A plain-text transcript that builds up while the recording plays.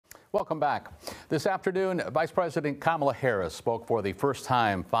Welcome back. This afternoon, Vice President Kamala Harris spoke for the first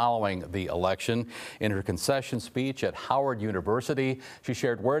time following the election. In her concession speech at Howard University, she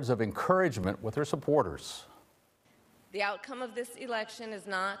shared words of encouragement with her supporters. The outcome of this election is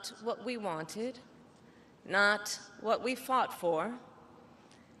not what we wanted, not what we fought for,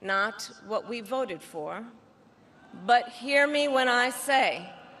 not what we voted for, but hear me when I say,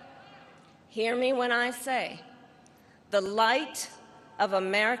 the light of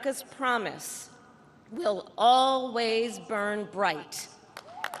America's promise will always burn bright.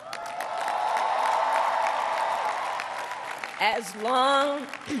 As long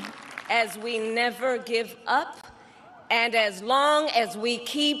as we never give up and as long as we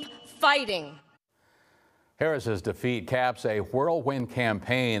keep fighting. Harris's defeat caps a whirlwind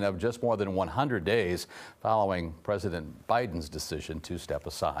campaign of just more than 100 days following President Biden's decision to step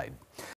aside.